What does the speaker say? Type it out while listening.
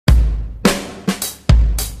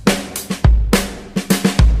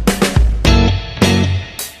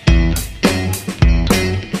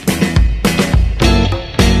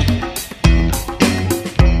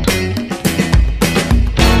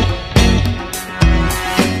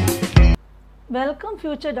Welcome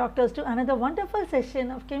future doctors to another wonderful session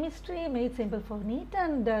of chemistry made simple for NEET,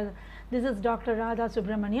 and this is Dr. Radha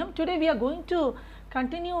Subramaniam. Today we are going to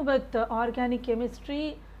continue with organic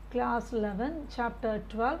chemistry class 11 chapter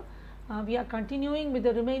 12. We are continuing with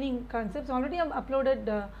the remaining concepts. Already I have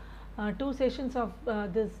uploaded two sessions of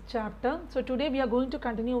this chapter. So today we are going to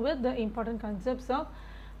continue with the important concepts of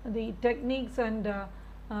the techniques and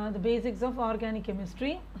the basics of organic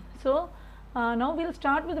chemistry. So now we will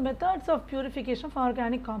start with the methods of purification of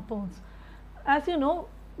organic compounds. As you know,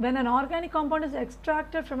 when an organic compound is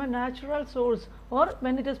extracted from a natural source or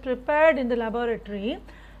when it is prepared in the laboratory,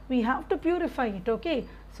 we have to purify it. Okay,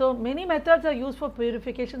 so many methods are used for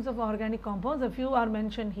purifications of organic compounds. A few are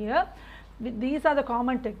mentioned here. These are the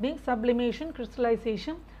common techniques: sublimation,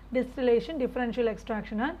 crystallization, distillation, differential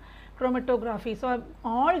extraction, and chromatography. So I've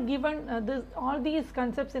all given all these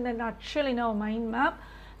concepts in a nutshell in our mind map.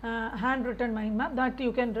 Handwritten mind map that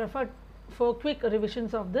you can refer for quick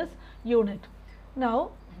revisions of this unit.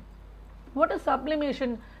 Now, what is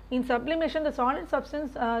sublimation? In sublimation, the solid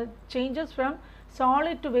substance changes from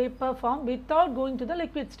solid to vapor form without going to the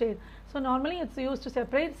liquid state. So normally it is used to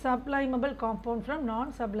separate sublimable compound from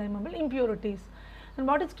non-sublimable impurities. And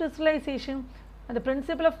what is crystallization? The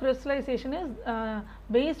principle of crystallization is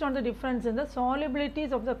based on the difference in the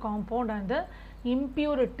solubilities of the compound and the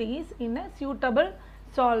impurities in a suitable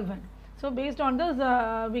solvent. So based on this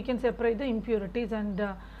we can separate the impurities and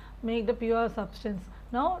make the pure substance.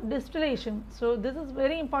 Now distillation. So this is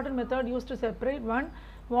very important method used to separate one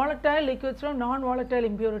volatile liquids from non-volatile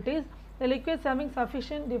impurities. The liquids having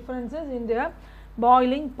sufficient differences in their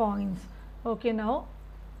boiling points. Okay, now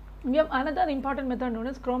we have another important method known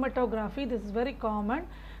as chromatography. This is very common.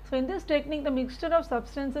 So in this technique, the mixture of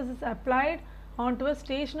substances is applied onto a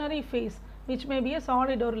stationary phase, which may be a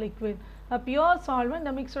solid or liquid. A pure solvent,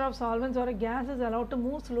 the mixture of solvents or a gas, is allowed to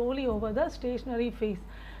move slowly over the stationary phase.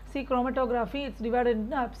 See, chromatography, it is divided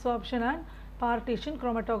into absorption and partition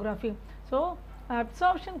chromatography. So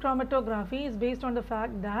absorption chromatography is based on the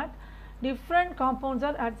fact that different compounds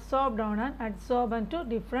are adsorbed on an adsorbent to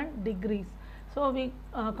different degrees. So we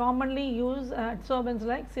commonly use adsorbents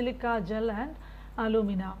like silica gel and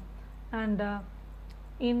alumina. And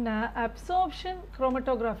in absorption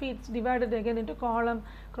chromatography, it is divided again into column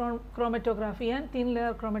chromatography and thin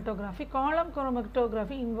layer chromatography. Column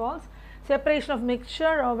chromatography involves separation of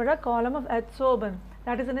mixture over a column of adsorbent,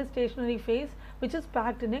 that is in a stationary phase, which is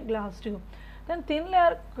packed in a glass tube. Then thin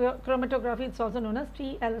layer chromatography, it is also known as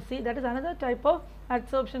TLC, that is another type of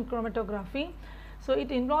adsorption chromatography. So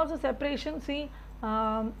it involves a separation. See,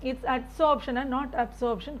 it's adsorption and not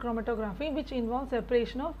absorption chromatography, which involves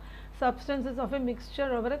separation of substances of a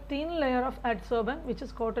mixture over a thin layer of adsorbent, which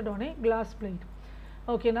is coated on a glass plate.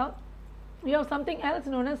 Okay, now we have something else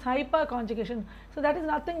known as hyperconjugation. So that is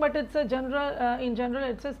nothing but it's a general, in general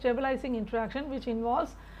it's a stabilizing interaction which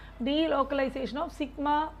involves delocalization of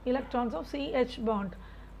sigma electrons of CH bond,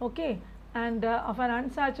 okay, and of an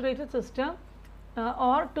unsaturated system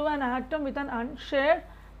or to an atom with an unshared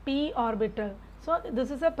p orbital. So this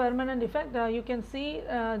is a permanent effect. You can see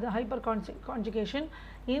the hyperconjugation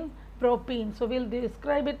in propene. So we will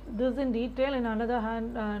describe this in detail in another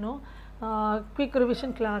quick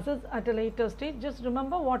revision classes at a later stage. Just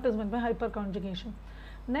remember what is meant by hyperconjugation.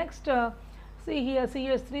 Next, see here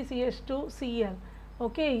CH3, CH2, Cl.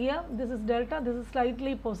 Okay, here this is delta, this is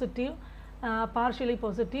slightly positive, partially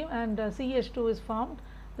positive, and CH2 is formed.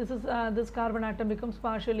 This is this carbon atom becomes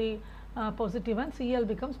partially positive and Cl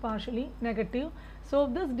becomes partially negative. So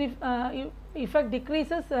this effect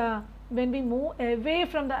decreases when we move away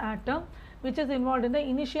from the atom which is involved in the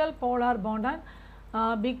initial polar bond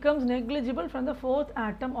and becomes negligible from the fourth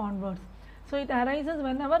atom onwards. So it arises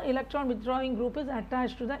whenever electron withdrawing group is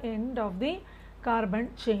attached to the end of the carbon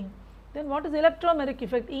chain. Then what is electromeric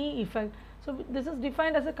effect? E effect. So this is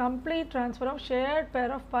defined as a complete transfer of shared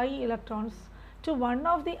pair of pi electrons to one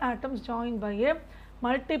of the atoms joined by a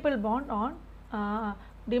multiple bond on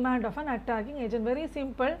demand of an attacking agent. Very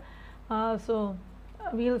simple. So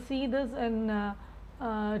we will see this in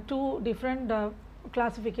two different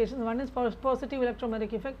classifications. One is positive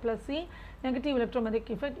electromeric effect plus C, negative electromeric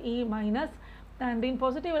effect E minus, and in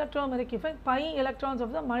positive electromeric effect pi electrons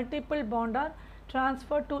of the multiple bond are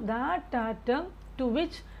transferred to that atom to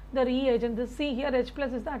which the reagent, this C here H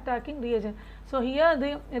plus is the attacking reagent. So here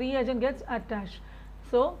the reagent gets attached.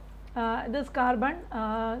 So this carbon,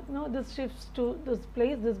 this shifts to this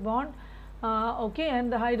place, this bond, okay,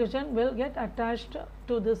 and the hydrogen will get attached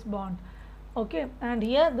to this bond, okay, and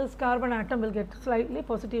here this carbon atom will get slightly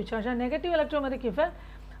positive charge. And negative electromeric effect,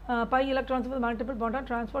 pi electrons with multiple bond are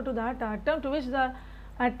transferred to that atom to which the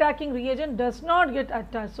attacking reagent does not get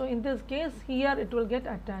attached. So, in this case here it will get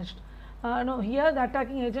attached. No, here the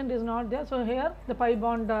attacking agent is not there. So, here the pi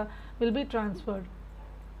bond will be transferred.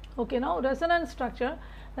 Okay, now resonance structure,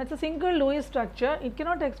 that is a single Lewis structure. It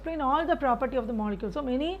cannot explain all the property of the molecule. So,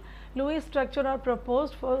 many Lewis structure are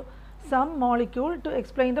proposed for some molecule to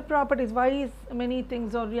explain the properties, why many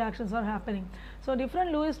things or reactions are happening. So,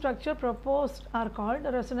 different Lewis structure proposed are called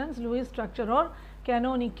resonance Lewis structure or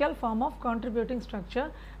canonical form of contributing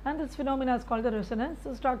structure, and this phenomena is called the resonance.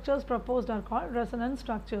 The structures proposed are called resonance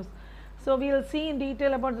structures. So, we will see in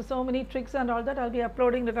detail about so many tricks and all that I will be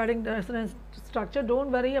uploading regarding the resonance structure. Do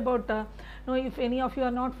not worry about if any of you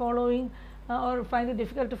are not following or find it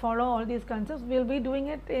difficult to follow all these concepts. We will be doing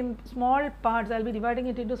it in small parts. I will be dividing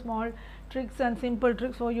it into small tricks and simple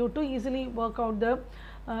tricks for you to easily work out the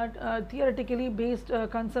theoretically based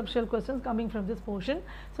conceptual questions coming from this portion.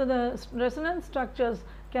 So, the resonance structures,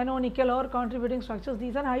 canonical or contributing structures,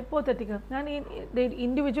 these are hypothetical and they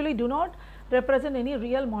individually do not represent any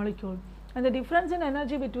real molecule, and the difference in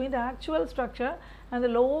energy between the actual structure and the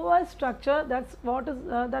lowest structure, that is what is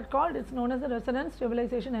called, it is known as the resonance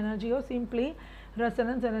stabilization energy or simply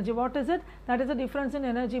resonance energy. What is it? That is the difference in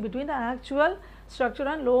energy between the actual structure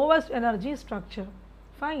and lowest energy structure.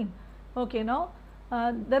 Fine. Okay, now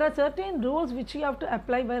there are certain rules which you have to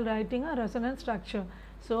apply while writing a resonance structure.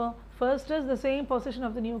 So, first is the same position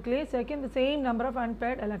of the nucleus, second the same number of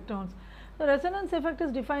unpaired electrons. The resonance effect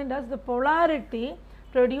is defined as the polarity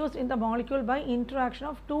produced in the molecule by interaction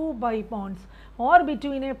of two pi bonds or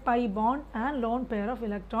between a pi bond and lone pair of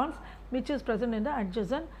electrons which is present in the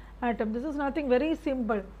adjacent atom. This is nothing very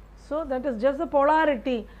simple. So, that is just the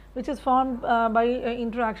polarity which is formed by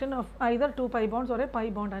interaction of either two pi bonds or a pi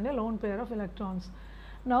bond and a lone pair of electrons.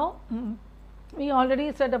 Now, we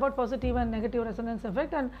already said about positive and negative resonance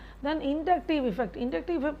effect, and then inductive effect.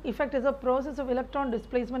 Inductive effect is a process of electron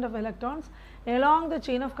displacement of electrons along the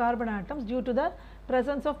chain of carbon atoms due to the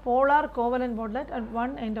presence of polar covalent bond at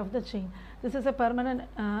one end of the chain. This is a permanent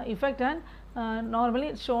effect, and normally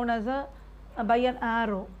it is shown as by an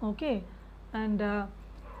arrow. Okay, and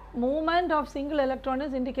movement of single electron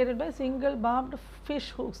is indicated by single barbed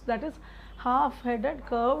fish hooks, that is half headed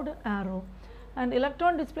curved arrow. And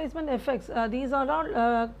electron displacement effects, these are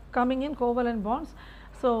all coming in covalent bonds.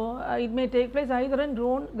 So, it may take place either in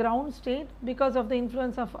ground state because of the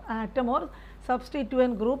influence of atom or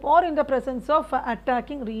substituent group, or in the presence of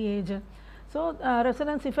attacking reagent. So,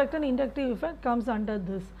 resonance effect and inductive effect comes under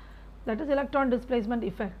this, that is electron displacement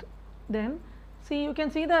effect. Then see, you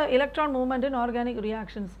can see the electron movement in organic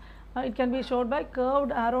reactions. It can be showed by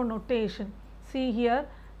curved arrow notation. See here,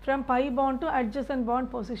 from pi bond to adjacent bond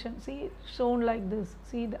position, see shown like this,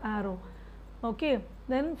 see the arrow. Okay,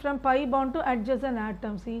 then from pi bond to adjacent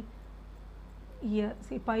atom, see here,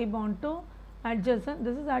 see pi bond to adjacent,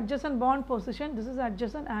 this is adjacent bond position, this is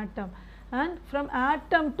adjacent atom, and from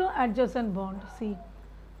atom to adjacent bond, see.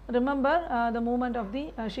 Remember the movement of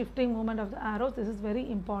the shifting movement of the arrows, this is very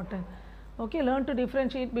important. Okay, learn to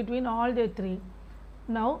differentiate between all the three.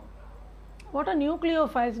 Now, what are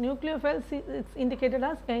nucleophiles? Nucleophiles is indicated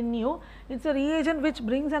as Nu. It is a reagent which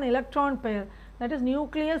brings an electron pair, that is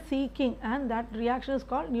nucleus seeking, and that reaction is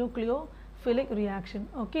called nucleophilic reaction.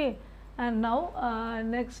 Okay, and now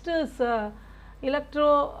next is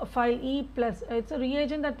electrophile E plus. It is a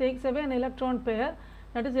reagent that takes away an electron pair,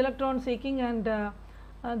 that is electron seeking, and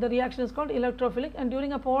the reaction is called electrophilic, and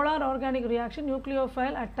during a polar organic reaction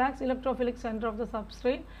nucleophile attacks electrophilic center of the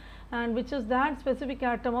substrate, and which is that specific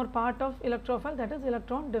atom or part of electrophile, that is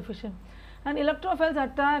electron deficient. And electrophiles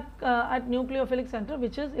attack at nucleophilic center,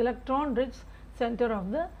 which is electron rich center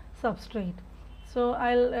of the substrate. So,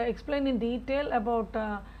 I will explain in detail about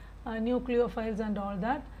nucleophiles and all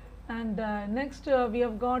that. And next we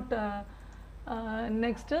have got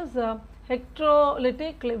next is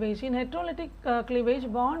heterolytic cleavage. In heterolytic cleavage,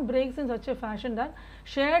 bond breaks in such a fashion that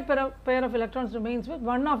shared pair of electrons remains with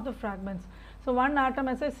one of the fragments. So, one atom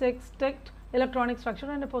has a sextet electronic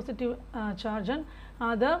structure and a positive charge, and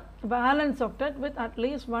other valence octet with at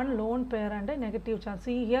least one lone pair and a negative charge.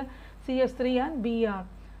 See here CS3 and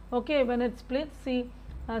Br. Okay, when it splits, see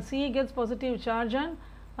C gets positive charge, and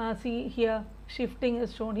see here shifting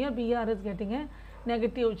is shown here, Br is getting a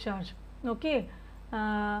negative charge. Okay,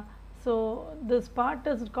 so this part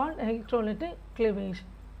is called heterolytic cleavage.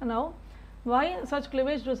 Now, why such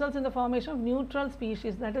cleavage results in the formation of neutral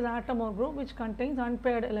species, that is atom or group which contains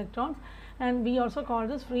unpaired electrons, and we also call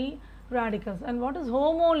this free radicals. And what is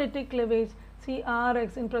homolytic cleavage? See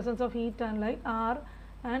Rx, in presence of heat and light, R,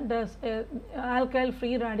 and alkyl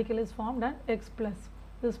free radical is formed, and X plus,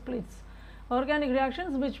 this splits. Organic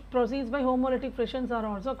reactions which proceeds by homolytic fissions are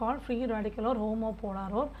also called free radical or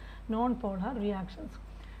homopolar or non-polar reactions.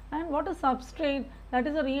 And what is substrate? That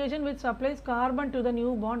is a reagent which supplies carbon to the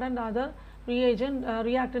new bond, and other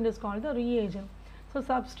reactant is called the reagent. So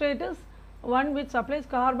substrate is one which supplies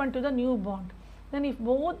carbon to the new bond. Then if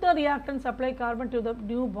both the reactants supply carbon to the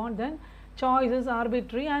new bond, then choice is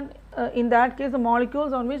arbitrary, and in that case the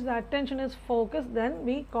molecules on which the attention is focused, then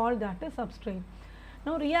we call that a substrate.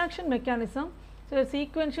 Now reaction mechanism, so a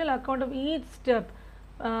sequential account of each step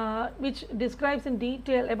which describes in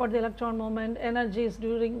detail about the electron movement, energies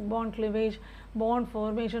during bond cleavage, bond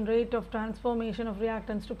formation, rate of transformation of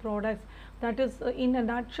reactants to products. That is in a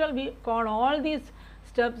nutshell we call all these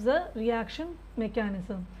steps the reaction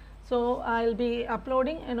mechanism. So I will be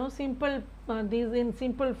uploading simple these in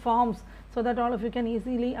simple forms, so that all of you can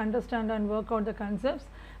easily understand and work out the concepts.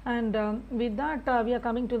 And with that we are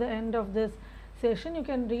coming to the end of this session. You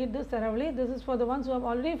can read this thoroughly. This is for the ones who have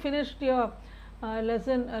already finished your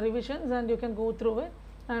lesson revisions, and you can go through it.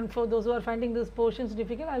 And for those who are finding these portions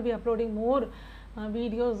difficult, I will be uploading more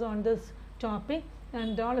videos on this topic.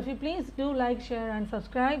 And all of you, please do like, share and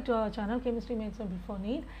subscribe to our channel Chemistry Made Simple for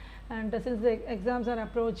NEET. And since the exams are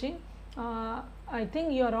approaching, I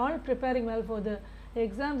think you are all preparing well for the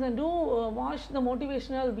exams, and do watch the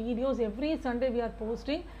motivational videos. Every Sunday we are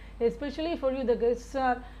posting, especially for you. The guests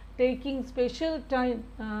are taking special time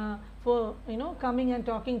for coming and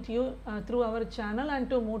talking to you through our channel, and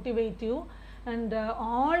to motivate you, and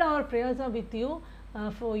all our prayers are with you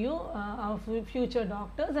for you, our future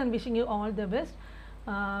doctors, and wishing you all the best.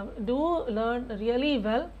 Do learn really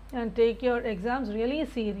well and take your exams really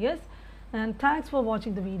serious, and thanks for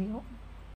watching the video.